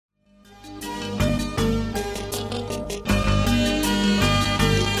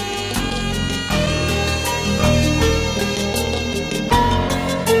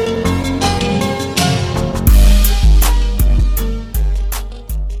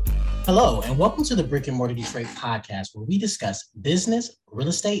Hello, and welcome to the Brick and Mortar Detroit podcast, where we discuss business, real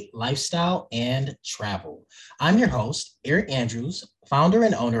estate, lifestyle, and travel. I'm your host, Eric Andrews, founder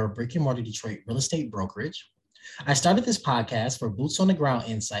and owner of Brick and Mortar Detroit Real Estate Brokerage. I started this podcast for boots on the ground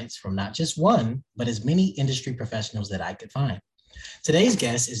insights from not just one, but as many industry professionals that I could find. Today's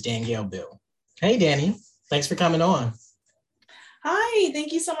guest is Danielle Biehl. Hey, Danny. Thanks for coming on. Hi,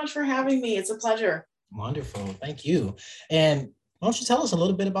 thank you so much for having me. It's a pleasure. Wonderful. Thank you. And why don't you tell us a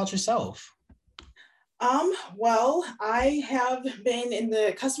little bit about yourself? Well, I have been in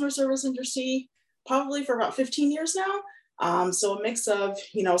the customer service industry probably for about 15 years now. So a mix of,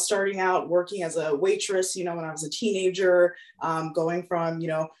 starting out working as a waitress, when I was a teenager, going from,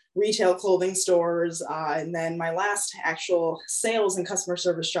 retail clothing stores. And then my last actual sales and customer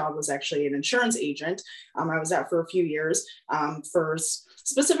service job was actually an insurance agent. I was at for a few years for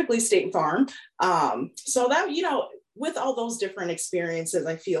specifically State Farm. So that, with all those different experiences,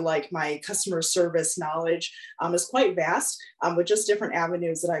 I feel like my customer service knowledge is quite vast, with just different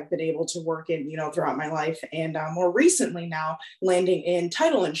avenues that I've been able to work in, throughout my life. And more recently now landing in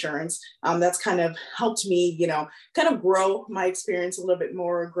title insurance, that's kind of helped me, kind of grow my experience a little bit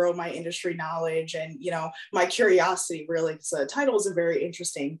more, grow my industry knowledge and, my curiosity really. So title is a very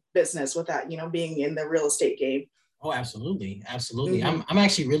interesting business with that, being in the real estate game. Oh, absolutely. Absolutely. Mm-hmm. I'm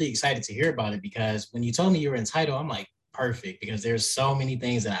actually really excited to hear about it because when you told me you were in title, I'm like, perfect, because there's so many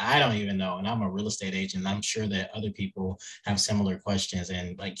things that I don't even know. And I'm a real estate agent. I'm sure that other people have similar questions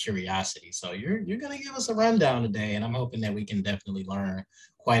and like curiosity. So you're going to give us a rundown today. And I'm hoping that we can definitely learn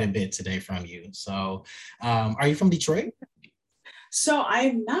quite a bit today from you. So are you from Detroit? So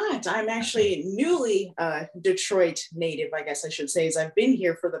I'm not. I'm actually newly Detroit native, I guess I should say, as I've been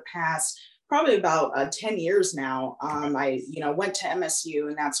here for the past probably about 10 years now. I, went to MSU,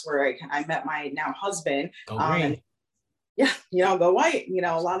 and that's where I met my now husband. And yeah, go white,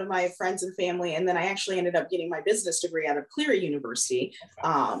 a lot of my friends and family. And then I actually ended up getting my business degree out of Clear University.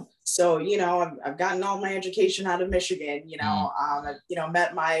 So, I've gotten all my education out of Michigan, I've,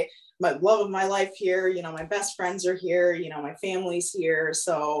 met my love of my life here, my best friends are here, my family's here.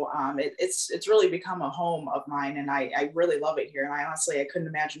 So it's really become a home of mine, and I really love it here. And I couldn't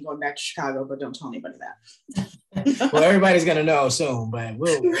imagine going back to Chicago, but don't tell anybody that. Well, everybody's going to know soon, but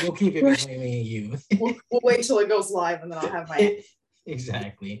we'll keep it between me and you. We'll wait till it goes live, and then I'll have my...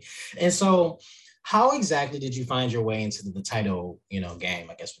 Exactly. And so how exactly did you find your way into the title,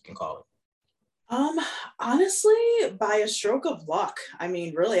 game, I guess we can call it? Honestly, by a stroke of luck. I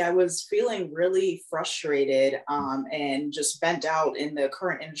mean, really, I was feeling really frustrated, and just bent out in the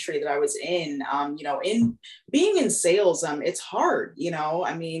current industry that I was in, in being in sales. It's hard,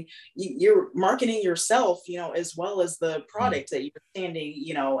 I mean, you're marketing yourself, as well as the product that you're standing,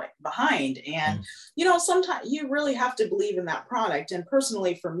 behind. And, sometimes you really have to believe in that product. And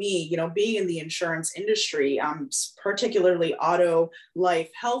personally for me, being in the insurance industry, particularly auto, life,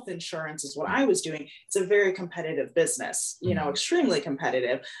 health insurance is what I was doing. It's a very competitive business, extremely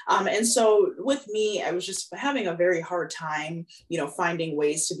competitive. And so with me, I was just having a very hard time, finding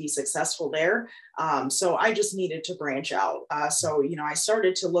ways to be successful there. So I just needed to branch out. So I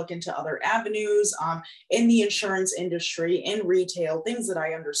started to look into other avenues in the insurance industry, in retail, things that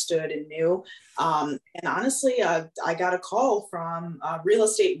I understood and knew. And honestly, I got a call from Real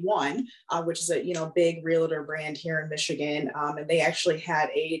Estate One, which is a big realtor brand here in Michigan. And they actually had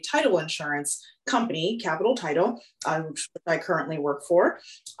a title insurance company, Capital Title, which I currently work for.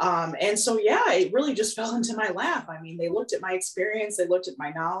 And so, it really just fell into my lap. I mean, they looked at my experience, they looked at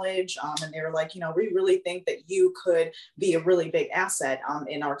my knowledge, and they were like, we really think that you could be a really big asset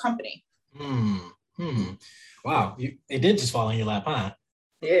in our company. Wow. It did just fall in your lap, huh?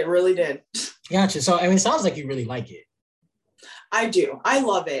 It really did. Gotcha. So, I mean, it sounds like you really like it. I do. I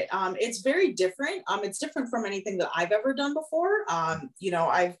love it. It's very different. It's different from anything that I've ever done before.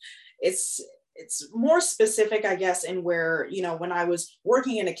 It's more specific, I guess, in where, when I was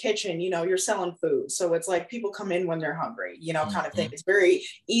working in a kitchen, you're selling food. So it's like people come in when they're hungry, kind of thing. It's very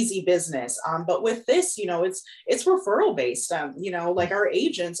easy business. But with this, it's referral based. Like our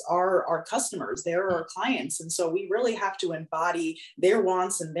agents are our customers, they're our clients. And so we really have to embody their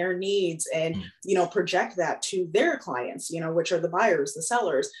wants and their needs and, project that to their clients, which are the buyers, the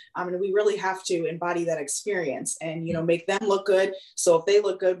sellers. And we really have to embody that experience and, make them look good. So if they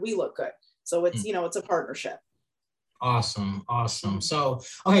look good, we look good. So it's, it's a partnership. Awesome. So,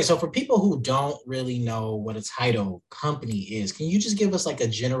 okay. So for people who don't really know what a title company is, can you just give us like a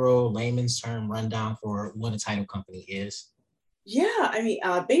general layman's term rundown for what a title company is? Yeah, I mean,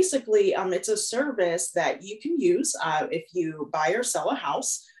 basically, it's a service that you can use if you buy or sell a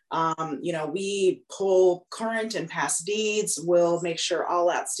house. We pull current and past deeds. We'll make sure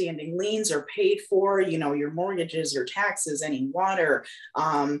all outstanding liens are paid for, your mortgages, your taxes, any water.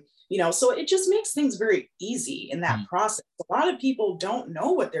 So it just makes things very easy in that process. A lot of people don't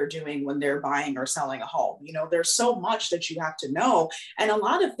know what they're doing when they're buying or selling a home. There's so much that you have to know, and a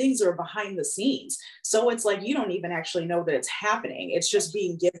lot of things are behind the scenes. So it's like you don't even actually know that it's happening. It's just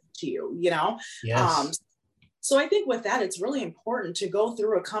being given to you, Yes. So I think with that, it's really important to go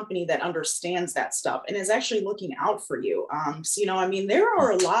through a company that understands that stuff and is actually looking out for you. There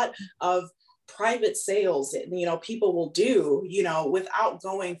are a lot of private sales that, people will do, without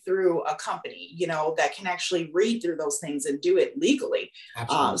going through a company, that can actually read through those things and do it legally.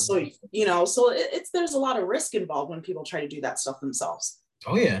 Absolutely. There's a lot of risk involved when people try to do that stuff themselves.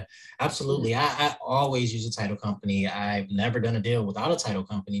 Oh yeah, absolutely. I always use a title company. I've never done a deal without a title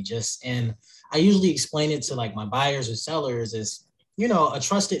company. And I usually explain it to like my buyers or sellers as, a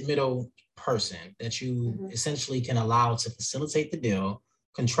trusted middle person that you essentially can allow to facilitate the deal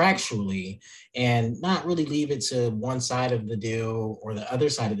contractually and not really leave it to one side of the deal or the other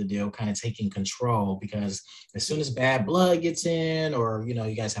side of the deal kind of taking control, because as soon as bad blood gets in, or you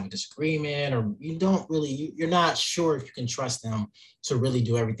guys have a disagreement, or you're not sure if you can trust them to really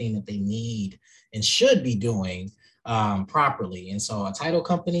do everything that they need and should be doing properly. And so a title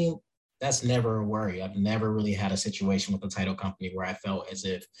company, that's never a worry. I've never really had a situation with a title company where I felt as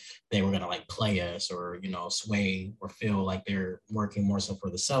if they were going to like play us or, sway or feel like they're working more so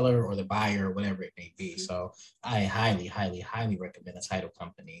for the seller or the buyer or whatever it may be. So I highly, highly, highly recommend a title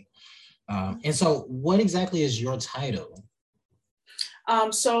company. And so what exactly is your title?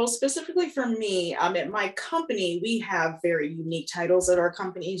 So specifically for me, at my company, we have very unique titles at our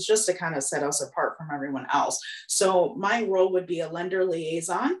companies just to kind of set us apart from everyone else. So my role would be a lender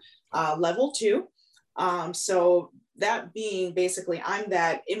liaison, level 2. So that being basically, I'm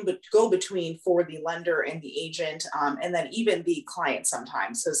that go-between for the lender and the agent, and then even the client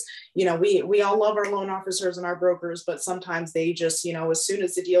sometimes, because, we all love our loan officers and our brokers, but sometimes they just, as soon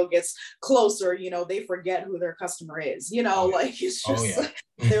as the deal gets closer, they forget who their customer is, like it's just,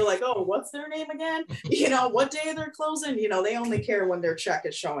 they're like, oh, what's their name again? What day they're closing, they only care when their check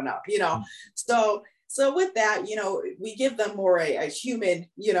is showing up, So with that, we give them more a human,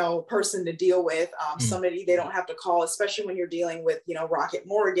 person to deal with, somebody they don't have to call, especially when you're dealing with, Rocket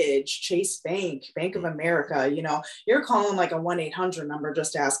Mortgage, Chase Bank, Bank of America, you're calling like a 1-800 number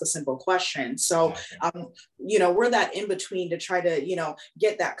just to ask a simple question. So, we're that in between to try to,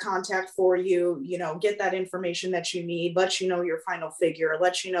 get that contact for you, get that information that you need, let you know your final figure,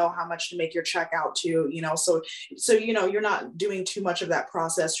 let you know how much to make your check out to, so you're not doing too much of that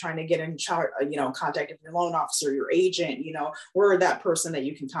process trying to get in charge, contact of your loan officer, your agent, we're that person that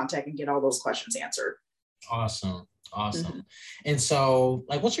you can contact and get all those questions answered. Awesome. And so,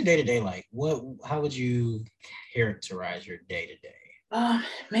 like, what's your day-to-day like? How would you characterize your day-to-day?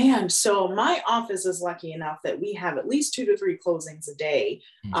 Man, so my office is lucky enough that we have at least 2 to 3 closings a day.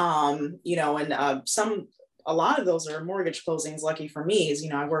 A lot of those are mortgage closings. Lucky for me is,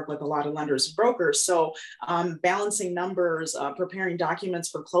 I work with a lot of lenders and brokers. So balancing numbers, preparing documents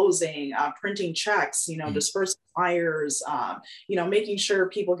for closing, printing checks, dispersing wires, making sure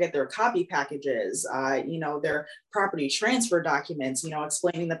people get their copy packages, their property transfer documents,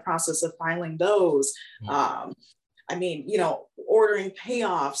 explaining the process of filing those. Ordering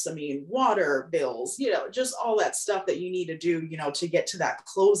payoffs, water bills, just all that stuff that you need to do, to get to that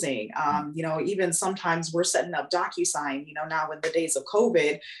closing. Even sometimes we're setting up DocuSign, now in the days of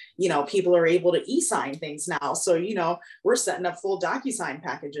COVID, people are able to e-sign things now. So, we're setting up full DocuSign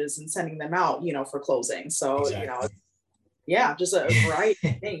packages and sending them out, for closing. So, exactly. Just a variety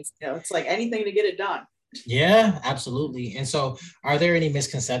of things, it's like anything to get it done. Yeah, absolutely. And so are there any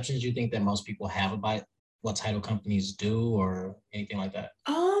misconceptions you think that most people have about what title companies do or anything like that?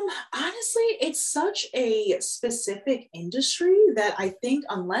 Honestly, it's such a specific industry that I think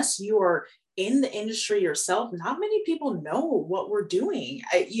unless you are in the industry yourself, not many people know what we're doing,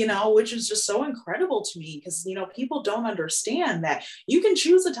 which is just so incredible to me because, people don't understand that you can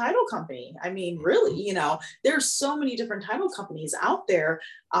choose a title company. Really, there's so many different title companies out there.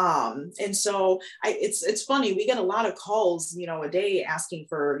 And so it's funny, we get a lot of calls, a day asking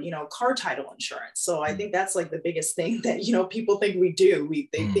for, car title insurance. So I think that's like the biggest thing that, people think we do.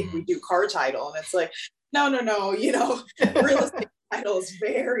 They think we do car title, and it's like, no, real estate title is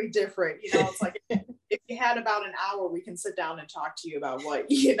very different. It's like if you had about an hour, we can sit down and talk to you about what,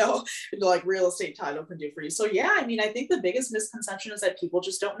 like real estate title can do for you. So yeah, I think the biggest misconception is that people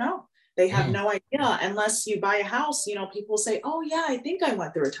just don't know. They have no idea unless you buy a house. People say, oh yeah, I think I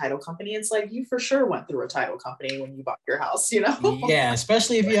went through a title company. It's like, you for sure went through a title company when you bought your house. Yeah,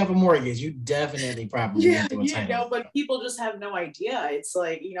 especially if you have a mortgage, you definitely probably Yeah, went through a title. but people just have no idea. It's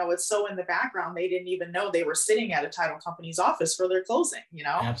like, it's so in the background, they didn't even know they were sitting at a title company's office for their closing.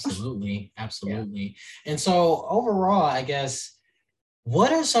 Absolutely, Yeah. absolutely. And so overall, I guess,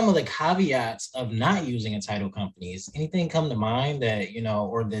 what are some of the caveats of not using a title company? Is anything come to mind that,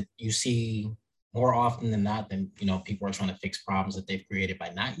 or that you see more often than not, than, people are trying to fix problems that they've created by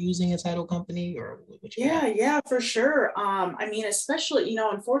not using a title company, or what you got? Yeah, for sure. I mean, especially,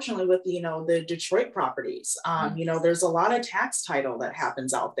 unfortunately with, the Detroit properties, there's a lot of tax title that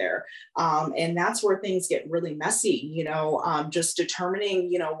happens out there. And that's where things get really messy, just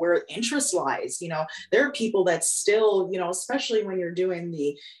determining, where interest lies. There are people that still, especially when you're doing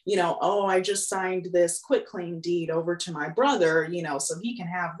the, oh, I just signed this quitclaim deed over to my brother, so he can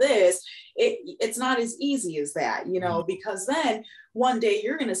have this. It's not as easy as that, because then one day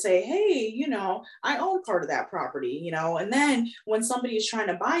you're going to say, hey, I own part of that property, and then when somebody is trying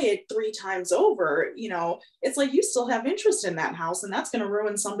to buy it 3 times over, it's like you still have interest in that house, and that's going to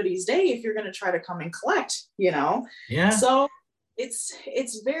ruin somebody's day if you're going to try to come and collect. Yeah. So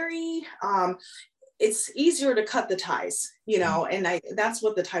it's very it's easier to cut the ties, and that's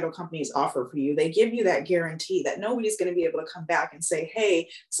what the title companies offer for you. They give you that guarantee that nobody's going to be able to come back and say, hey,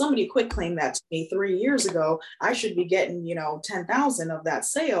 somebody quit claim that to me 3 years ago. I should be getting, 10,000 of that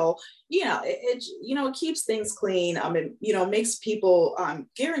sale. It keeps things clean. Makes people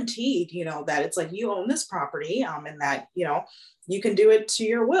guaranteed, that it's like you own this property, and that, you can do it to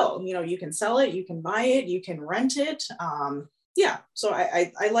your will. You can sell it, you can buy it, you can rent it. Yeah, so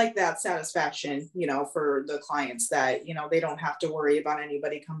I like that satisfaction, for the clients that, they don't have to worry about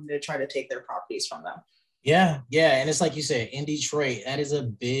anybody coming to try to take their properties from them. Yeah. And it's like you said, in Detroit, that is a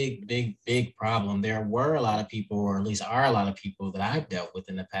big, big, big problem. There were a lot of people, or at least are a lot of people that I've dealt with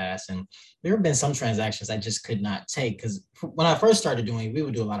in the past. And there have been some transactions I just could not take, because when I first started doing it, we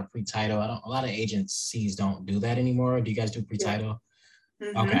would do a lot of pre-title. A lot of agencies don't do that anymore. Do you guys do pre-title? Yeah.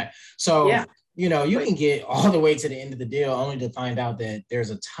 Mm-hmm. Okay. So, yeah. You can get all the way to the end of the deal only to find out that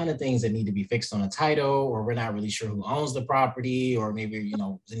there's a ton of things that need to be fixed on a title, or we're not really sure who owns the property, or maybe,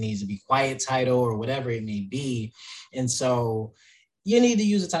 it needs to be quiet title or whatever it may be. And so you need to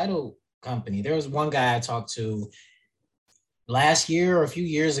use a title company. There was one guy I talked to last year or a few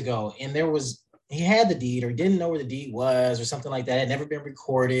years ago, and he had the deed, or didn't know where the deed was, or something like that. It had never been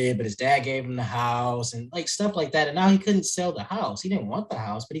recorded, but his dad gave him the house and like stuff like that. And now he couldn't sell the house. He didn't want the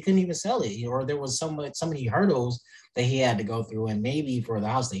house, but he couldn't even sell it. Or there was so many hurdles that he had to go through. And maybe for the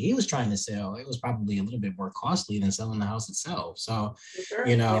house that he was trying to sell, it was probably a little bit more costly than selling the house itself. So, Sure.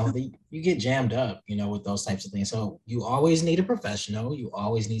 you get jammed up, with those types of things. So you always need a professional. You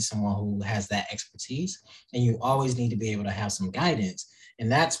always need someone who has that expertise, and you always need to be able to have some guidance.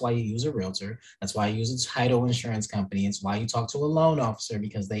 And that's why you use a realtor. That's why you use a title insurance company. It's why you talk to a loan officer,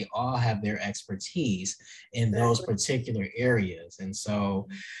 because they all have their expertise in those particular areas. And so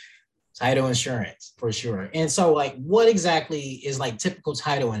title insurance for sure. And so like, what exactly is like typical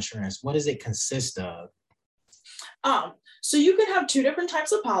title insurance? What does it consist of? So you can have 2 different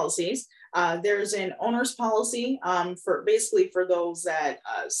types of policies. There's an owner's policy for those that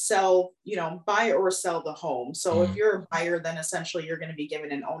sell, buy or sell the home. So if you're a buyer, then essentially you're going to be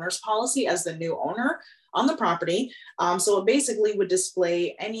given an owner's policy as the new owner on the property. So it basically would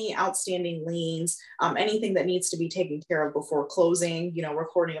display any outstanding liens, anything that needs to be taken care of before closing,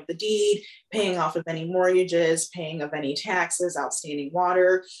 recording of the deed, paying off of any mortgages, paying of any taxes, outstanding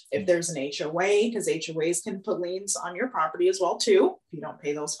water. If there's an HOA, because HOAs can put liens on your property as well too, if you don't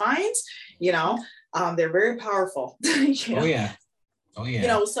pay those fines, they're very powerful. Oh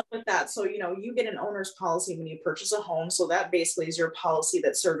yeah. Stuff like that. So, you get an owner's policy when you purchase a home. So that basically is your policy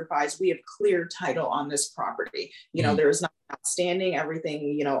that certifies we have clear title on this property. There is not outstanding,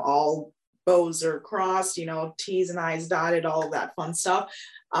 everything, all O's are crossed, T's and I's dotted, all of that fun stuff.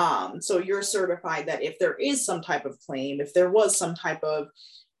 So you're certified that if there is some type of claim, if there was some type of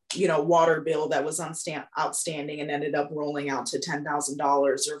water bill that was outstanding and ended up rolling out to $10,000,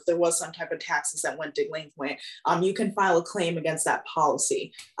 or if there was some type of taxes that went delinquent, you can file a claim against that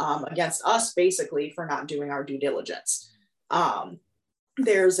policy, against us basically for not doing our due diligence.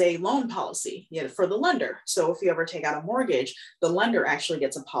 There's a loan policy for the lender. So if you ever take out a mortgage, the lender actually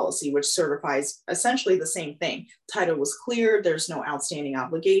gets a policy which certifies essentially the same thing. Title was cleared. There's no outstanding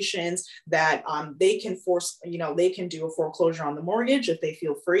obligations, that they can they can do a foreclosure on the mortgage if they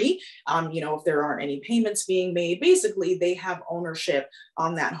feel free. If there aren't any payments being made, basically they have ownership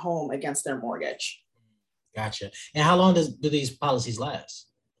on that home against their mortgage. Gotcha. And how long do these policies last?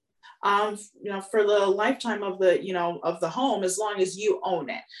 For the lifetime of the home, as long as you own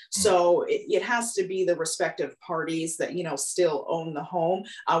it. So it has to be the respective parties that, still own the home.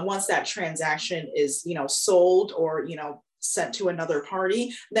 Once that transaction is, sold or, sent to another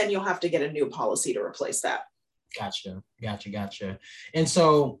party, then you'll have to get a new policy to replace that. Gotcha. And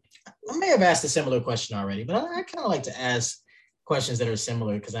so I may have asked a similar question already, but I kind of like to ask questions that are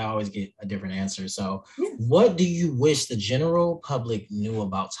similar because I always get a different answer. So what do you wish the general public knew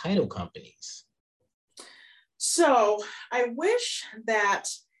about title companies? So I wish that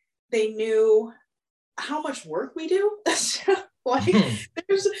they knew how much work we do. There's a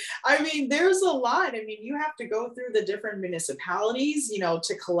lot. You have to go through the different municipalities,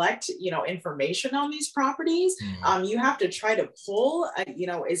 to collect, information on these properties. You have to try to pull,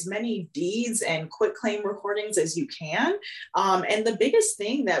 as many deeds and quitclaim recordings as you can. And the biggest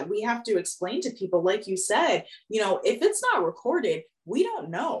thing that we have to explain to people, like you said, if it's not recorded, we don't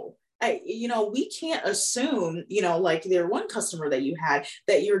know. We can't assume, like there one customer that you had,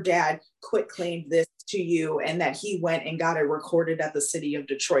 that your dad quitclaimed this to you and that he went and got it recorded at the city of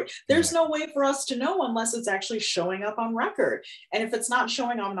Detroit. There's no way for us to know unless it's actually showing up on record. And if it's not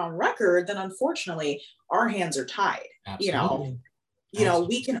showing up on record, then unfortunately our hands are tied. Absolutely.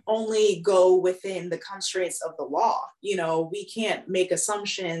 We can only go within the constraints of the law. We can't make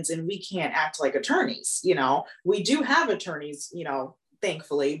assumptions and we can't act like attorneys. We do have attorneys,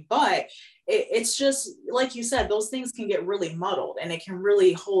 thankfully, but it's just like you said, those things can get really muddled and it can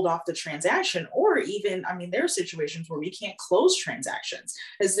really hold off the transaction. Or even, there are situations where we can't close transactions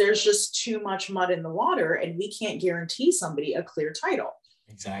because there's just too much mud in the water and we can't guarantee somebody a clear title.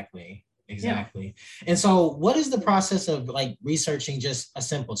 Exactly. And so what is the process of like researching just a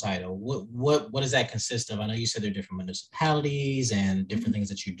simple title? What does that consist of? I know you said there are different municipalities and different things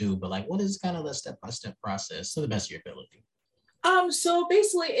that you do, but like what is kind of the step-by-step process to the best of your ability? So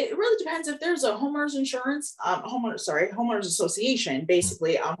basically, it really depends if there's a homeowners insurance, homeowners association.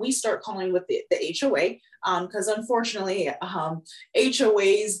 Basically, we start calling with the HOA because unfortunately,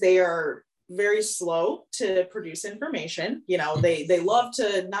 HOAs, they are very slow to produce information. They love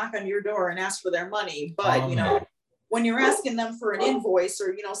to knock on your door and ask for their money, but when you're asking them for an invoice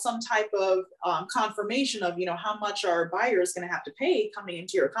or, some type of confirmation of, how much our buyer is going to have to pay coming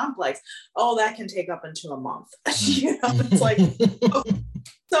into your complex, that can take up into a month. It's like,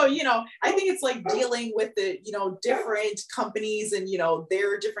 so, I think it's like dealing with the, different companies and,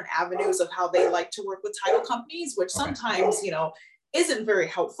 their different avenues of how they like to work with title companies, which sometimes, isn't very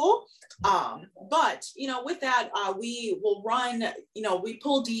helpful. But, with that, we will run, we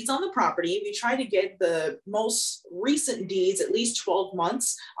pull deeds on the property. We try to get the most recent deeds, at least 12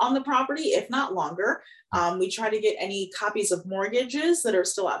 months on the property, if not longer. We try to get any copies of mortgages that are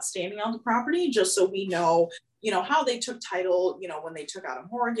still outstanding on the property, just so we know, how they took title, when they took out a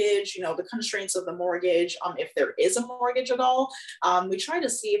mortgage, the constraints of the mortgage, if there is a mortgage at all. We try to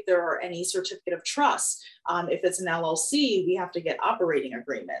see if there are any certificate of trust. If it's an LLC, we have to get operating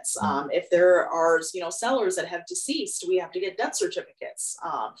agreements. If there are, sellers that have deceased, we have to get death certificates.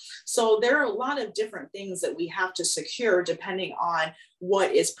 So there are a lot of different things that we have to secure depending on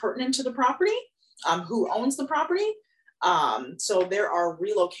what is pertinent to the property, who owns the property. So there are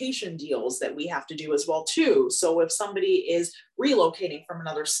relocation deals that we have to do as well too. So if somebody is relocating from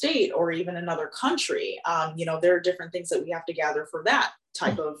another state or even another country, there are different things that we have to gather for that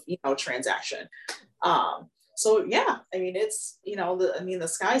type of, transaction. So yeah, it's, the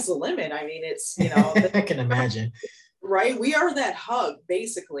sky's the limit. It's, I can imagine. Right. We are that hub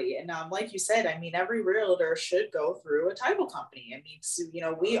basically. And like you said, every realtor should go through a title company.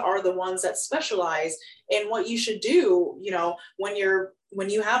 So, we are the ones that specialize in what you should do, when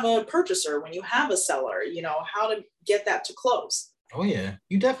you have a purchaser, when you have a seller, how to get that to close. Oh yeah,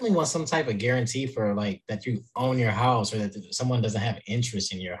 you definitely want some type of guarantee for like that you own your house or that someone doesn't have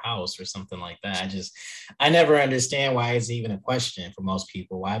interest in your house or something like that. I never understand why it's even a question for most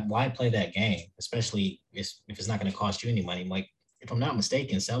people. Why play that game, especially if it's not going to cost you any money? Like if I'm not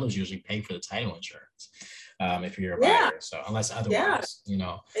mistaken, sellers usually pay for the title insurance if you're a buyer. So unless otherwise,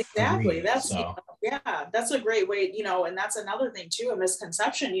 exactly. agreed, That's a great way, and that's another thing too, a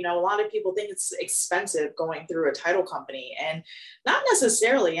misconception. A lot of people think it's expensive going through a title company, and not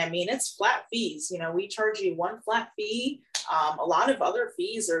necessarily. It's flat fees. We charge you one flat fee. A lot of other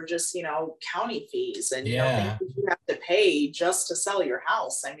fees are just, county fees and, things that you have to pay just to sell your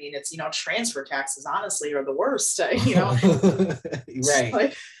house. It's, transfer taxes, honestly, are the worst,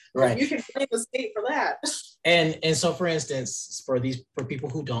 Right. Right. You can blame the state for that. And so, for instance, for people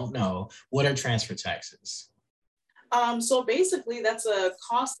who don't know, what are transfer taxes? So basically that's a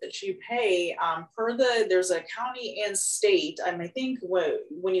cost that you pay there's a county and state. I think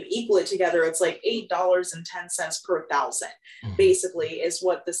when you equal it together, it's like $8.10 per thousand, basically is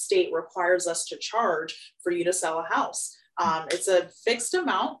what the state requires us to charge for you to sell a house. It's a fixed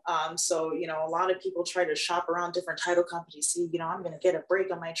amount. So, a lot of people try to shop around different title companies, see, I'm going to get a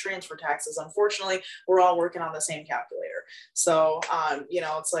break on my transfer taxes. Unfortunately, we're all working on the same calculator. So,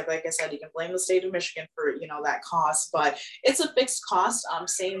 it's like I said, you can blame the state of Michigan for, that cost, but it's a fixed cost.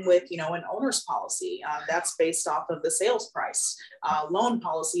 Same with, an owner's policy. That's based off of the sales price. Loan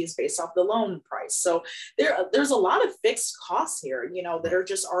policy is based off the loan price. So there's a lot of fixed costs here, that are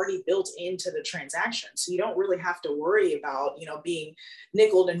just already built into the transaction. So you don't really have to worry about, being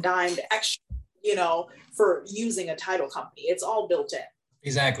nickel and dimed extra, for using a title company. It's all built in.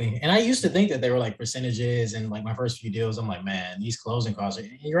 Exactly. And I used to think that they were like percentages, and like my first few deals, I'm like, man, these closing costs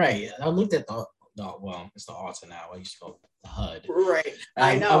you're right. I looked at it's the Alta now. I used to call it the HUD. Right.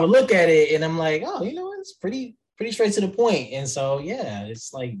 I know. I would look at it and I'm like, oh, it's pretty straight to the point. And so, yeah,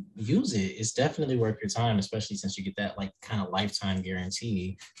 it's like, use it. It's definitely worth your time, especially since you get that like kind of lifetime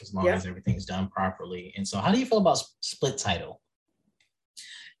guarantee as long as everything's done properly. And so how do you feel about split title?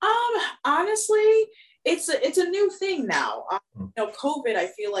 Honestly, it's a new thing now. COVID, I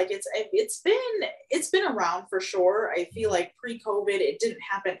feel like it's been around for sure. I feel like pre-COVID, it didn't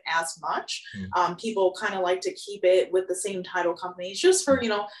happen as much. People kind of like to keep it with the same title companies just for,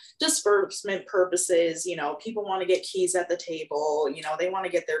 disbursement purposes. People want to get keys at the table. They want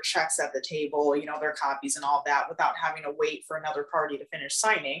to get their checks at the table, their copies and all that without having to wait for another party to finish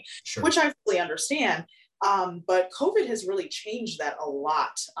signing, which I fully understand. But COVID has really changed that a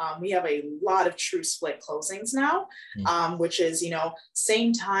lot. We have a lot of true split closings now, which is,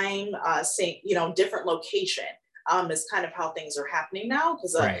 same time, same, different location is kind of how things are happening now,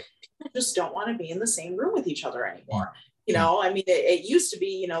 because people just don't want to be in the same room with each other anymore. It used to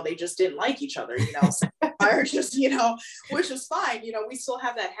be, they just didn't like each other, or just, which is fine. We still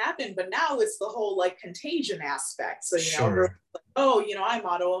have that happen, but now it's the whole like contagion aspect. So, I'm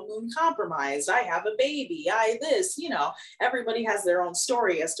autoimmune compromised. I have a baby. Everybody has their own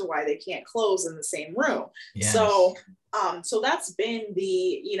story as to why they can't close in the same room. Yes. So that's been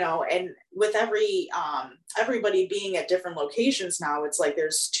the, and with everybody being at different locations now, it's like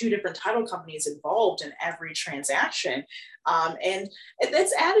there's two different title companies involved in every transaction. And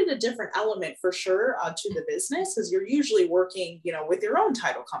that's added a different element for sure to the business, because you're usually working, with your own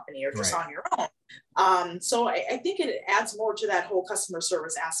title company or just on your own. So I think it adds more to that whole customer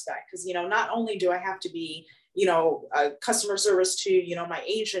service aspect, because, not only do I have to be, customer service to, my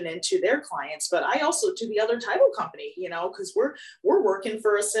agent and to their clients, but I also to the other title company, because we're working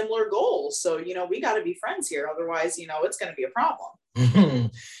for a similar goal. So, we got to be friends here. Otherwise, it's going to be a problem.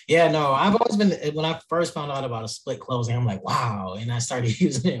 Yeah, no, I've always been, when I first found out about a split closing, I'm like, wow. And I started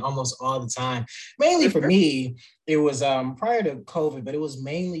using it almost all the time. Mainly for me, it was prior to COVID, but it was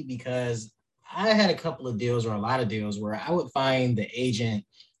mainly because I had a couple of deals, or a lot of deals, where I would find the agent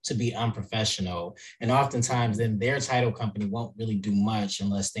to be unprofessional. And oftentimes then their title company won't really do much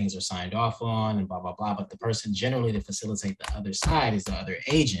unless things are signed off on and blah, blah, blah. But the person generally to facilitate the other side is the other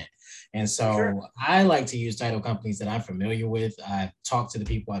agent. And so I like to use title companies that I'm familiar with. I've talked to the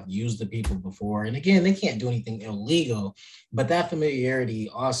people, I've used the people before. And again, they can't do anything illegal, but that familiarity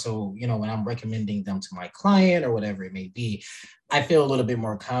also, when I'm recommending them to my client or whatever it may be, I feel a little bit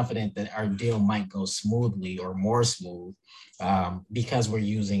more confident that our deal might go smoothly or more smooth because we're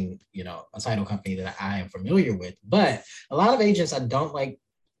using, a title company that I am familiar with. But a lot of agents, I don't like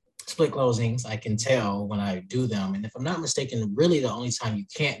split closings. I can tell when I do them. And if I'm not mistaken, really the only time you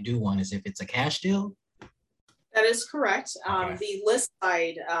can't do one is if it's a cash deal. That is correct. The list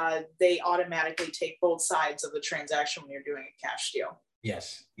side, they automatically take both sides of the transaction when you're doing a cash deal.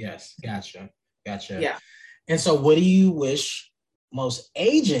 Yes. Gotcha. Yeah. And so what do you wish most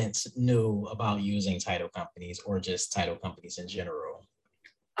agents knew about using title companies, or just title companies in general?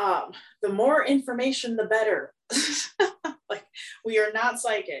 The more information, the better. Like, we are not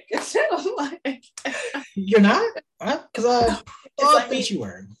psychic. You're not? Because I thought that you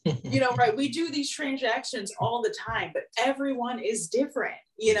were. Right. We do these transactions all the time, but everyone is different.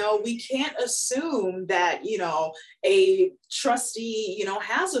 We can't assume that, a trustee,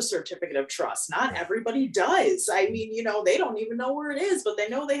 has a certificate of trust. Not everybody does. I mean, they don't even know where it is, but they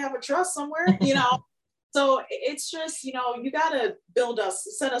know they have a trust somewhere, So it's just, you got to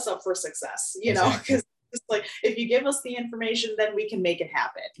set us up for success, because It's like, if you give us the information, then we can make it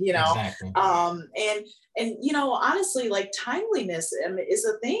happen, Exactly. And, honestly, like timeliness is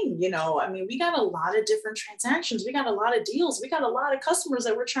a thing, we got a lot of different transactions. We got a lot of deals. We got a lot of customers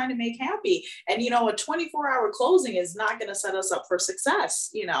that we're trying to make happy. And, a 24-hour closing is not going to set us up for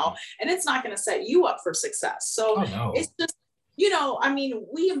success, and it's not going to set you up for success. So Oh, no. it's just,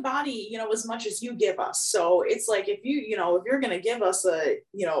 we embody, as much as you give us. So it's like, if you're going to give us a,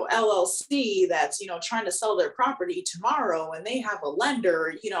 LLC that's, trying to sell their property tomorrow and they have a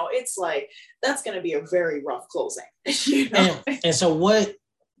lender, it's like, that's going to be a very rough closing, And so what,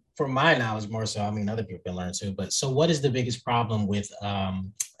 for my knowledge more so, other people can learn too, but so what is the biggest problem with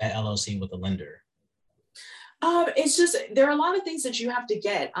an LLC with a lender? It's just, there are a lot of things that you have to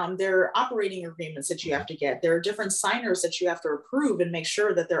get. There are operating agreements that you have to get. There are different signers that you have to approve and make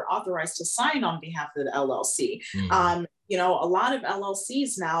sure that they're authorized to sign on behalf of the LLC. A lot of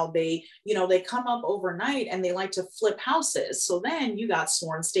LLCs now, they come up overnight and they like to flip houses. So then you got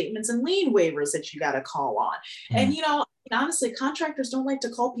sworn statements and lien waivers that you got to call on. And, honestly, contractors don't like to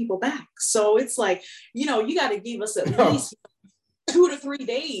call people back. So it's like, you got to give us at least 2 to 3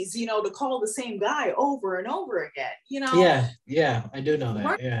 days, to call the same guy over and over again, Yeah, I do know that.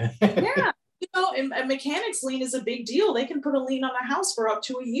 Right? Yeah. Yeah. And a mechanic's lien is a big deal. They can put a lien on a house for up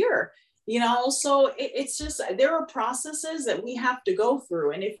to a year, so it's just, there are processes that we have to go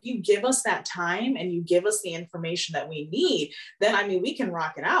through. And if you give us that time and you give us the information that we need, then, we can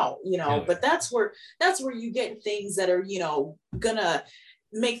rock it out, but that's where you get things that are, gonna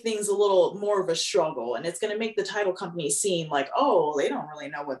make things a little more of a struggle, and it's going to make the title company seem like, oh, they don't really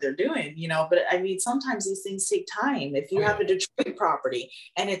know what they're doing, but sometimes these things take time. If you have a Detroit property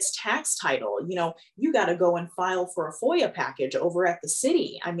and it's tax title, you got to go and file for a FOIA package over at the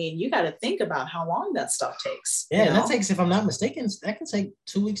city. You got to think about how long that stuff takes. And that takes, if I'm not mistaken, that can take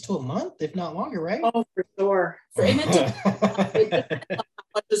 2 weeks to a month, if not longer, right? Oh, for sure. And it depends on how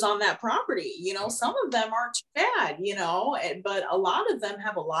much is on that property. Some of them aren't too bad, but a lot of them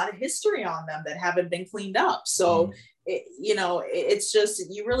have a lot of history on them that haven't been cleaned up. So, it's just,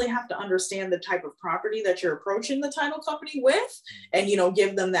 you really have to understand the type of property that you're approaching the title company with, and,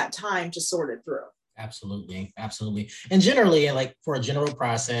 give them that time to sort it through. Absolutely. And generally, like for a general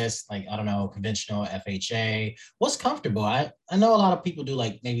process, like, I don't know, conventional FHA, what's comfortable? I know a lot of people do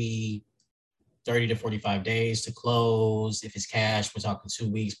like maybe 30 to 45 days to close. If it's cash, we're talking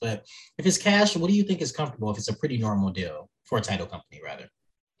 2 weeks. But if it's cash, what do you think is comfortable if it's a pretty normal deal for a title company, rather?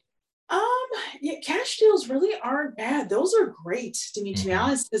 Yeah, cash deals really aren't bad. Those are great to me, to be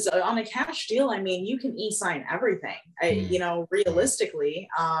honest, because on a cash deal, you can e-sign everything, realistically.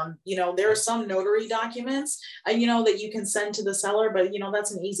 There are some notary documents, that you can send to the seller, but,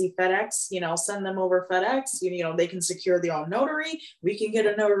 that's an easy FedEx, send them over FedEx, they can secure their own notary. We can get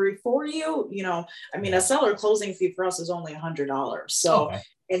a notary for you, a seller closing fee for us is only $100. So,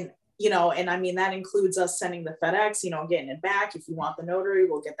 and that includes us sending the FedEx, getting it back. If you want the notary,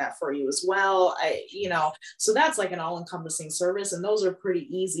 we'll get that for you as well. So that's like an all-encompassing service. And those are pretty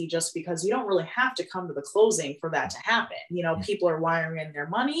easy just because you don't really have to come to the closing for that to happen. People are wiring in their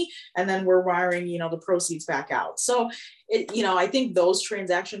money and then we're wiring, the proceeds back out. So I think those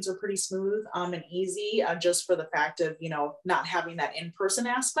transactions are pretty smooth and easy, just for the fact of, not having that in-person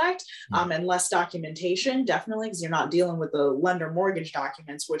aspect and less documentation, definitely, because you're not dealing with the lender mortgage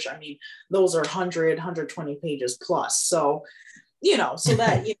documents, which, those are 120 pages plus. So, so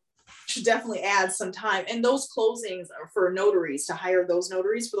that, should definitely add some time. And those closings are for notaries, to hire those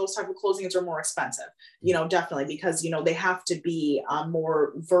notaries for those type of closings are more expensive, definitely, because, they have to be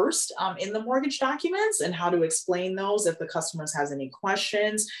more versed in the mortgage documents and how to explain those if the customers has any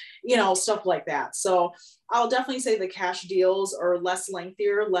questions, stuff like that. So I'll definitely say the cash deals are less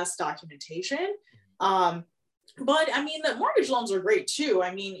lengthier, less documentation. But the mortgage loans are great too.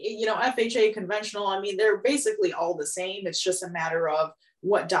 FHA, conventional, they're basically all the same. It's just a matter of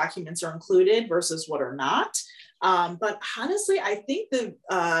what documents are included versus what are not. But honestly, I think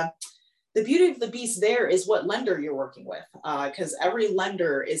the beauty of the beast there is what lender you're working with, because every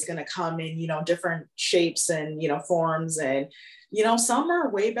lender is going to come in, different shapes and, forms, and, some are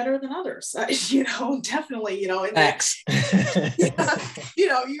way better than others, definitely, in X. you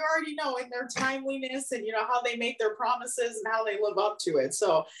already know in their timeliness and, how they make their promises and how they live up to it.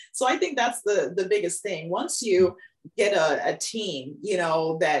 So I think that's the biggest thing. Once you get a team,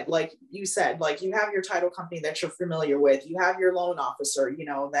 that, like you said, like you have your title company that you're familiar with, you have your loan officer,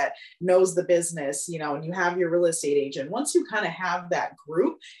 that knows the business, and you have your real estate agent. Once you kind of have that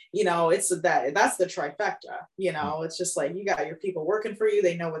group, that's the trifecta, it's just like, you got your people working for you,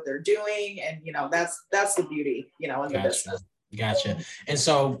 they know what they're doing. And, that's the beauty, in the business. Gotcha. And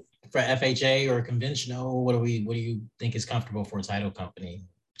so For FHA or conventional, what do you think is comfortable for a title company?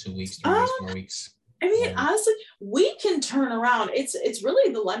 2 weeks, 3 weeks, 4 weeks? I mean, honestly, we can turn around. It's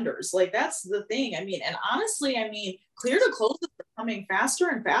really the lenders. Like, that's the thing. I mean, and honestly, I mean, clear to close is becoming faster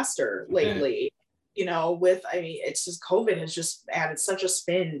and faster lately. You know, it's just COVID has just added such a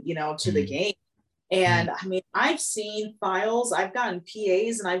spin, to the game. And I mean, I've seen files, I've gotten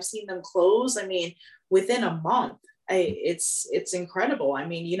PAs and I've seen them close. I mean, within a month. It's incredible. I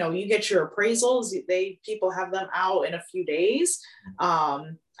mean, you get your appraisals, people have them out in a few days.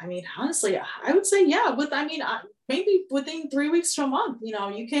 I mean, honestly, I would say, yeah, maybe within 3 weeks to a month,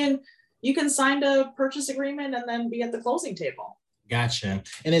 you can sign a purchase agreement and then be at the closing table. Gotcha.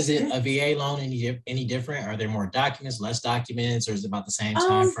 And is it a VA loan any different? Are there more documents, less documents, or is it about the same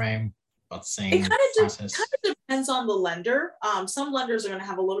time frame? About the same it process? Kind of depends on the lender. Some lenders are going to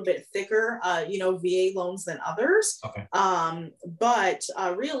have a little bit thicker, VA loans than others. Okay. But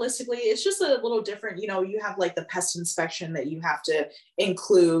realistically, it's just a little different. You have like the pest inspection that you have to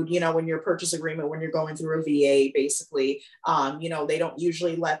include, when your purchase agreement, when you're going through a VA, basically. They don't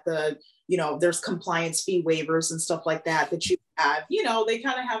usually let there's compliance fee waivers and stuff like that you have, they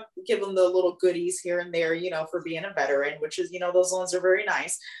kind of have given the little goodies here and there, for being a veteran, which is, those loans are very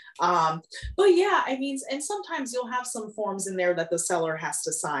nice. But yeah, I mean, and sometimes you'll have some forms in there that the seller has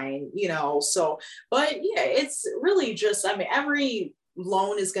to sign, but yeah, it's really just, I mean, every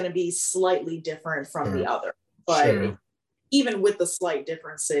loan is going to be slightly different from the other, but even with the slight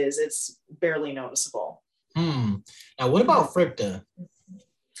differences, it's barely noticeable. Now, what about F.I.R.P.T.A?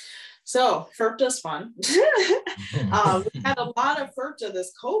 So F.I.R.P.T.A is fun. We had a lot of F.I.R.P.T.A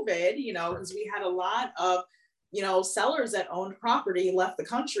this COVID, because we had a lot of, sellers that owned property left the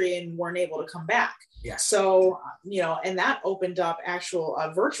country and weren't able to come back. Yeah. So, and that opened up actual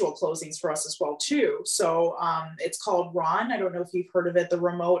virtual closings for us as well too. So it's called R.O.N. I don't know if you've heard of it, the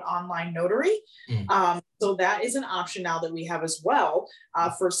remote online notary. So that is an option now that we have as well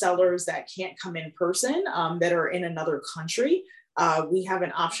for sellers that can't come in person, that are in another country. We have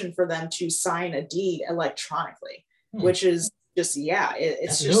an option for them to sign a deed electronically, which is just, it's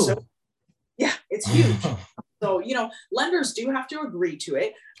That's just new. It's huge. So, lenders do have to agree to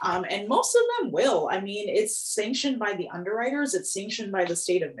it. And most of them will. I mean, it's sanctioned by the underwriters. It's sanctioned by the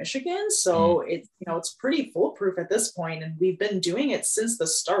state of Michigan. So it's pretty foolproof at this point. And we've been doing it since the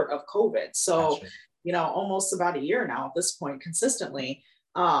start of COVID. So, almost about a year now at this point consistently.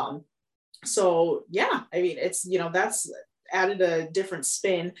 So yeah, I mean, it's, that's added a different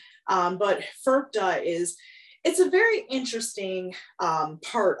spin. But F.I.R.P.T.A it's a very interesting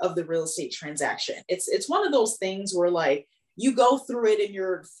part of the real estate transaction. It's one of those things where, like, you go through it and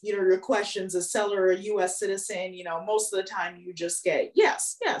your questions, a seller, a U.S. citizen, most of the time you just get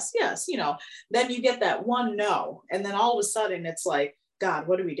yes, then you get that one no. And then all of a sudden it's like, God,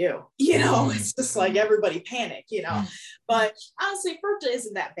 what do we do? It's just like everybody panic, but honestly, F.I.R.P.T.A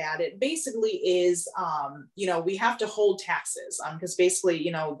isn't that bad. It basically is, we have to hold taxes because basically,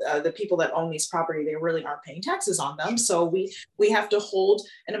 the people that own these property, they really aren't paying taxes on them. So we have to hold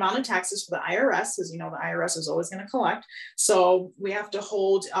an amount of taxes for the IRS, because, the IRS is always going to collect. So we have to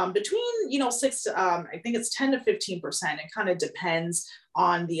hold between, 6 to, I think it's 10 to 15%. It kind of depends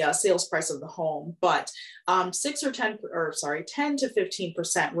on the sales price of the home, but 10 to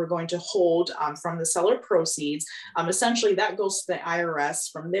 15% we're going to hold from the seller proceeds. Essentially that goes to the IRS.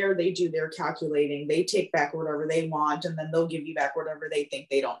 From there, they do their calculating, they take back whatever they want, and then they'll give you back whatever they think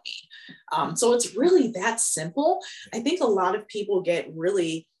they don't need. So it's really that simple. I think a lot of people get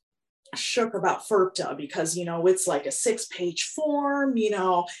really shook about F.I.R.P.T.A because, it's like a 6-page form, you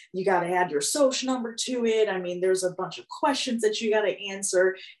got to add your social number to it. I mean, there's a bunch of questions that you got to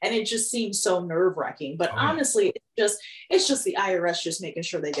answer, and it just seems so nerve-wracking. But honestly, it's just the IRS just making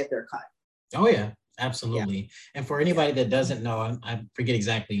sure they get their cut. Oh yeah, absolutely. Yeah. And for anybody that doesn't know, I forget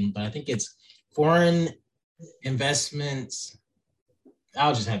exactly, but I think it's foreign investments.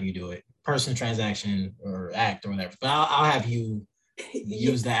 I'll just have you do it. Person, transaction, or act, or whatever. But I'll have you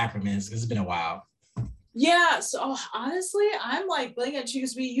use the acronyms because it's been a while. Yeah, so honestly, I'm like blanking at you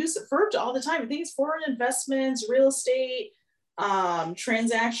because we use F.I.R.P.T.A all the time. I think it's foreign investments, real estate,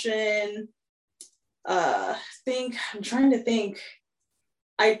 transaction. I'm trying to think.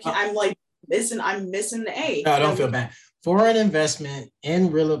 I'm like missing the A. No, don't feel bad. Foreign investment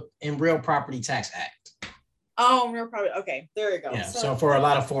in real property tax act. Oh, real property. Okay, there you go. Yeah. So for a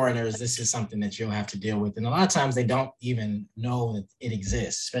lot of foreigners, this is something that you'll have to deal with, and a lot of times they don't even know that it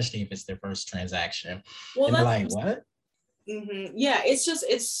exists, especially if it's their first transaction. Well, and they're like, "What?" Yeah,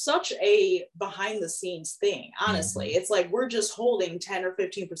 it's such a behind the scenes thing, honestly. It's like we're just holding 10 or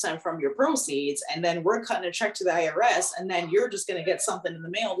 15% from your proceeds, and then we're cutting a check to the IRS, and then you're just going to get something in the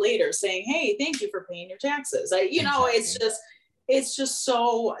mail later saying, hey, thank you for paying your taxes. It's just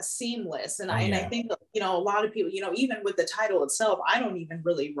so seamless. And I think, a lot of people, even with the title itself, I don't even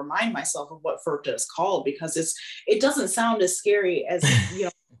really remind myself of what F.I.R.P.T.A is called, because it doesn't sound as scary as,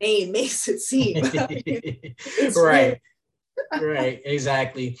 name makes it seem. It's right. Right,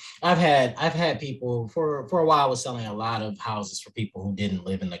 exactly. I've had people for a while was selling a lot of houses for people who didn't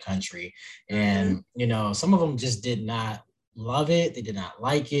live in the country, and some of them just did not love it. They did not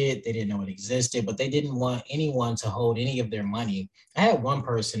like it. They didn't know it existed, but they didn't want anyone to hold any of their money. I had one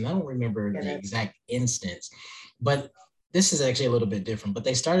person, I don't remember the exact instance, but this is actually a little bit different. But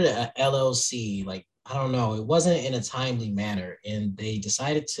they started an LLC, like, I don't know, it wasn't in a timely manner, and they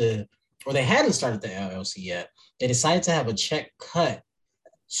decided to, or they hadn't started the LLC yet. They decided to have a check cut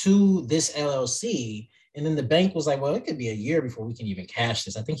to this LLC. And then the bank was like, well, it could be a year before we can even cash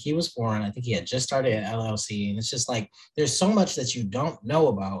this. I think he was foreign. I think he had just started an LLC. And it's just like, there's so much that you don't know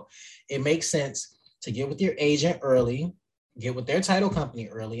about. It makes sense to get with your agent early, get with their title company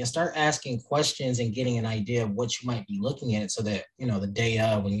early, and start asking questions and getting an idea of what you might be looking at, so that, the day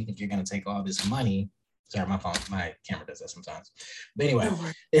of, when you think you're going to take all this money. Sorry, my camera does that sometimes. But anyway,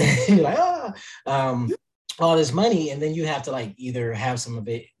 you're like, all this money, and then you have to like either have some of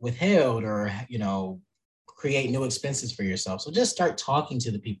it withheld or, create new expenses for yourself. So just start talking to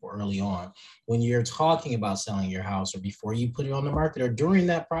the people early on when you're talking about selling your house, or before you put it on the market, or during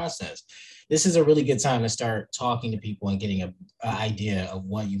that process. This is a really good time to start talking to people and getting an idea of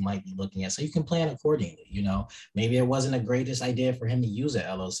what you might be looking at, so you can plan accordingly. Maybe it wasn't the greatest idea for him to use an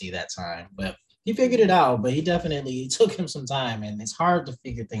LLC that time, but he figured it out. But it took him some time, and it's hard to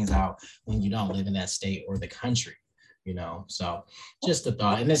figure things out when you don't live in that state or the country, so just a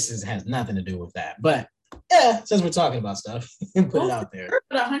thought. And has nothing to do with that, but yeah, since we're talking about stuff, put it out there. Sure,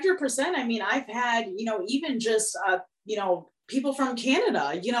 but 100%. I mean, I've had, even just, people from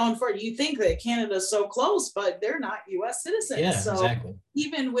Canada, and for you think that Canada's so close, but they're not US citizens. Yeah, so exactly.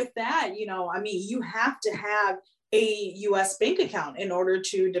 Even with that, you have to have a US bank account in order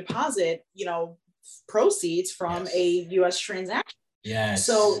to deposit, proceeds from a US transaction. Yes.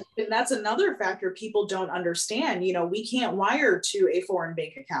 So that's another factor people don't understand. We can't wire to a foreign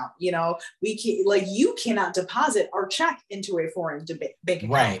bank account. We can, like, you cannot deposit our check into a foreign bank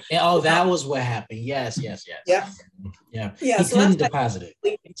account. Right. Oh, that was what happened. Yes. Yeah. He so couldn't deposit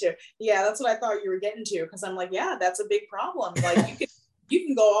it. Yeah, that's what I thought you were getting to, because I'm like, yeah, that's a big problem. Like, you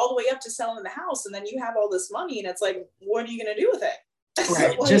can go all the way up to selling the house, and then you have all this money, and it's like, what are you going to do with it?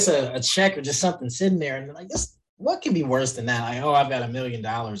 Right. Just a check or just something sitting there, and like, this, what can be worse than that? Like, oh, I've got $1 million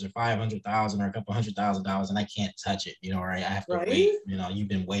or 500,000 or a couple $100,000 and I can't touch it. Right? I have to wait. You've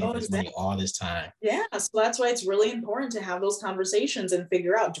been waiting for this money all this time. Yeah. So that's why it's really important to have those conversations and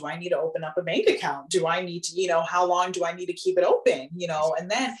figure out, do I need to open up a bank account? Do I need to, how long do I need to keep it open?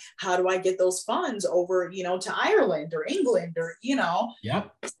 And then how do I get those funds over, to Ireland or England or,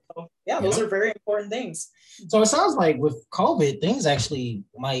 Yep. So, yeah, those are very important things. So it sounds like with COVID, things actually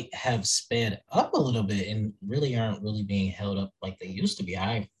might have sped up a little bit and really aren't really being held up like they used to be.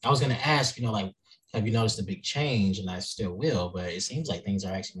 I was going to ask, like, have you noticed a big change? And I still will, but it seems like things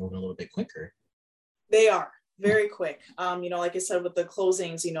are actually moving a little bit quicker. They are very quick. Like I said, with the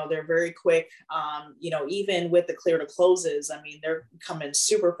closings, they're very quick. Even with the clear to closes, I mean, they're coming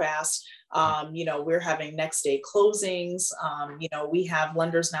super fast. We're having next day closings. We have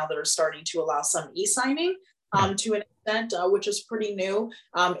lenders now that are starting to allow some e-signing to an extent, which is pretty new.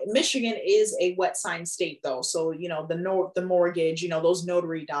 Michigan is a wet sign state though. So, the mortgage, those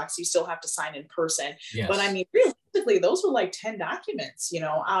notary docs, you still have to sign in person. Yes. But I mean, realistically, those were like 10 documents,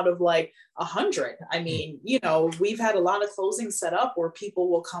 out of like 100. I mean, we've had a lot of closings set up where people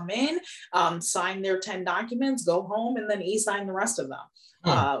will come in, sign their 10 documents, go home, and then e-sign the rest of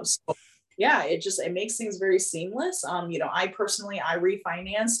them. So yeah, it makes things very seamless. I personally, I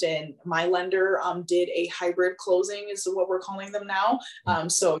refinanced, and my lender did a hybrid closing is what we're calling them now.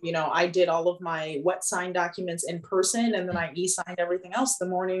 So, I did all of my wet sign documents in person, and then I e-signed everything else the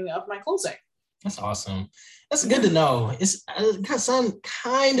morning of my closing. That's awesome. That's good to know. It's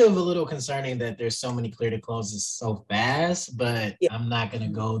kind of a little concerning that there's so many clear to closes so fast, but I'm not going to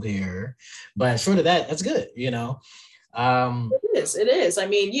go there. But short of that, that's good, It is. I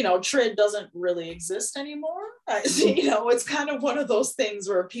mean, TRID doesn't really exist anymore. It's kind of one of those things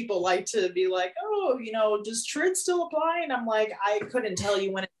where people like to be like, oh, does TRID still apply? And I'm like, I couldn't tell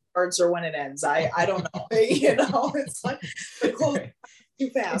you when it starts or when it ends. I don't know. It's like the close. too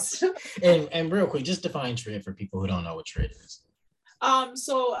fast. And real quick, just define TRIT for people who don't know what TRIT is.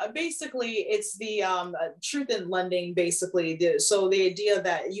 So basically it's the truth in lending, basically. So the idea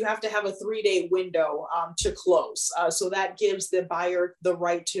that you have to have a 3-day window to close. So that gives the buyer the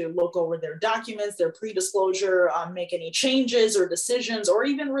right to look over their documents, their pre-disclosure, make any changes or decisions, or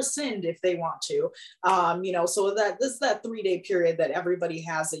even rescind if they want to. So that this is that 3-day period that everybody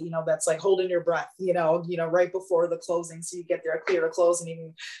has, that's like holding your breath, right before the closing. So you get there clear to close and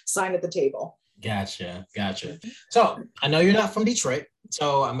even sign at the table. Gotcha. So I know you're not from Detroit,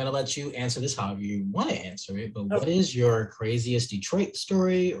 so I'm going to let you answer this however you want to answer it. But what is your craziest Detroit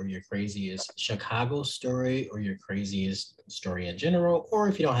story, or your craziest Chicago story, or your craziest story in general? Or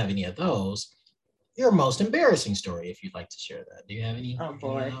if you don't have any of those, your most embarrassing story, if you'd like to share that. Do you have any? Oh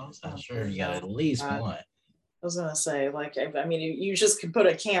boy. I'm sure you got at least one. I was going to say, I mean, you just can put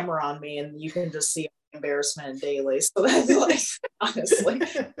a camera on me and you can just see embarrassment daily. So that's like, honestly.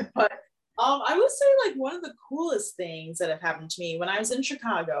 But I would say like one of the coolest things that have happened to me when I was in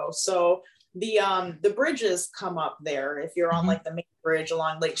Chicago. So the bridges come up there. If you're on like the main bridge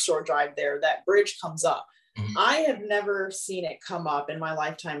along Lakeshore Drive there, that bridge comes up. I have never seen it come up in my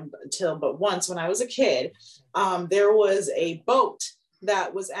lifetime but once when I was a kid, there was a boat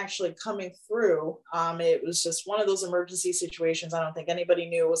that was actually coming through. It was just one of those emergency situations. I don't think anybody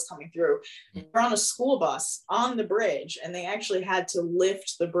knew it was coming through. We're on a school bus on the bridge, and they actually had to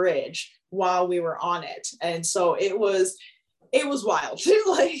lift the bridge while we were on it. And so it was wild.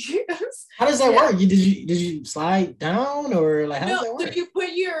 How does that work? Did you slide down, or like how does that work? So you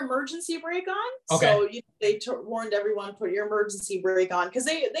put your emergency brake on. Okay. So they warned everyone, put your emergency brake on, because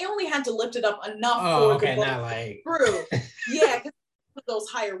they only had to lift it up enough for the boat not like through. Yeah, because those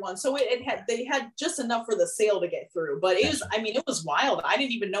higher ones. So they had just enough for the sail to get through. But it was wild. I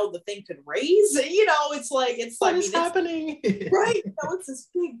didn't even know the thing could raise. What is happening? Right. It's this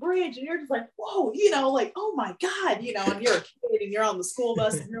big bridge, and you're just like, whoa, oh my God, and you're a kid and you're on the school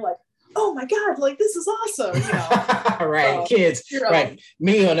bus and you're like, oh my God, like this is awesome, Right. Kids. Right.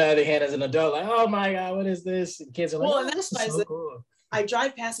 Me on the other hand, as an adult, like, oh my God, what is this? And kids are like, this is so cool. I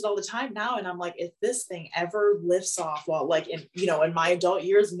drive past it all the time now, and I'm like, if this thing ever lifts off while like in my adult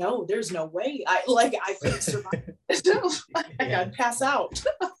years, no, there's no way. I couldn't survive. I gotta pass out.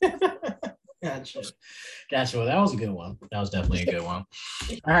 Gotcha. Well, that was a good one. That was definitely a good one.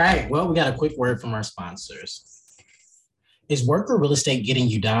 All right. Well, we got a quick word from our sponsors. Is work or real estate getting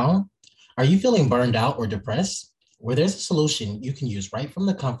you down? Are you feeling burned out or depressed? Well, there's a solution you can use right from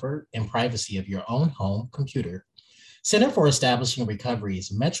the comfort and privacy of your own home computer. Center for Establishing Recovery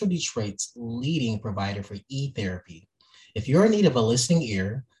is Metro Detroit's leading provider for e-therapy. If you're in need of a listening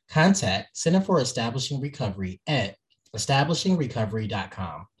ear, contact Center for Establishing Recovery at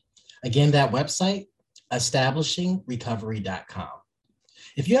establishingrecovery.com. Again, that website, establishingrecovery.com.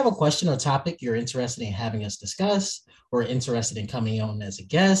 If you have a question or topic you're interested in having us discuss, or interested in coming on as a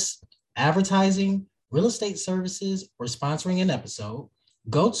guest, advertising, real estate services, or sponsoring an episode,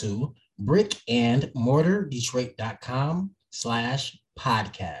 go to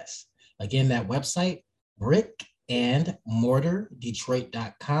brickandmortardetroit.com/podcast. Again, that website,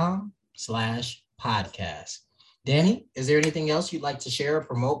 brickandmortardetroit.com/podcast. Danny, is there anything else you'd like to share or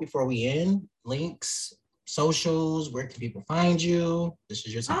promote before we end? Links, socials, where can people find you? This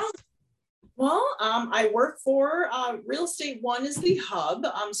is your time. Well, I work for Real Estate One is the hub.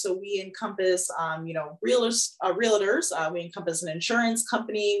 So we encompass, realtors. We encompass an insurance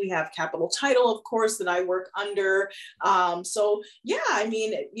company. We have Capital Title, of course, that I work under.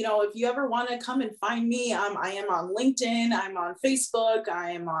 If you ever want to come and find me, I am on LinkedIn. I'm on Facebook.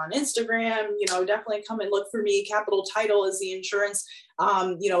 I am on Instagram. Definitely come and look for me. Capital Title is the insurance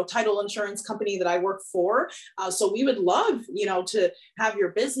title insurance company that I work for. So we would love, to have your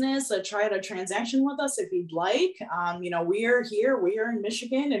business, try out a transaction with us if you'd like. We are here, we are in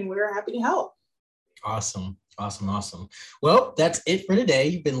Michigan, and we're happy to help. Awesome. Well, that's it for today.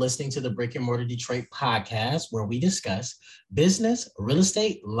 You've been listening to the Brick and Mortar Detroit podcast, where we discuss business, real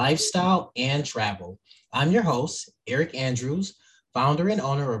estate, lifestyle, and travel. I'm your host, Eric Andrews, founder and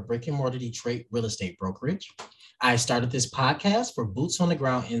owner of Brick and Mortar Detroit Real Estate Brokerage. I started this podcast for boots on the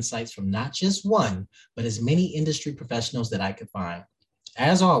ground insights from not just one, but as many industry professionals that I could find.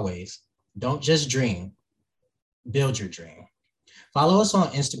 As always, don't just dream, build your dream. Follow us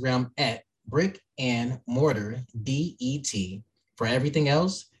on Instagram at Brick and Mortar DET. For everything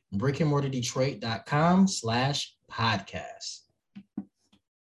else, brickandmortardetroit.com/podcast.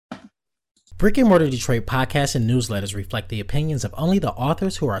 Brick and Mortar Detroit podcasts and newsletters reflect the opinions of only the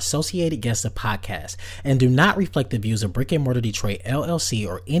authors who are associated guests of podcasts and do not reflect the views of Brick and Mortar Detroit LLC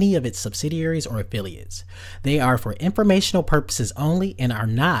or any of its subsidiaries or affiliates. They are for informational purposes only and are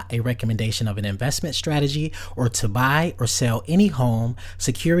not a recommendation of an investment strategy or to buy or sell any home,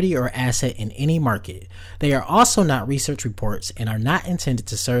 security, or asset in any market. They are also not research reports and are not intended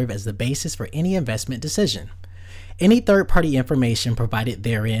to serve as the basis for any investment decision. Any third-party information provided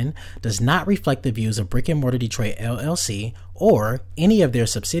therein does not reflect the views of Brick and Mortar Detroit LLC or any of their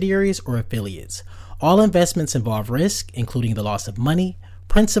subsidiaries or affiliates. All investments involve risk, including the loss of money,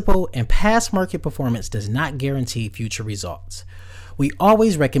 principal, and past market performance does not guarantee future results. We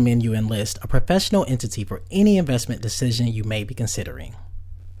always recommend you enlist a professional entity for any investment decision you may be considering.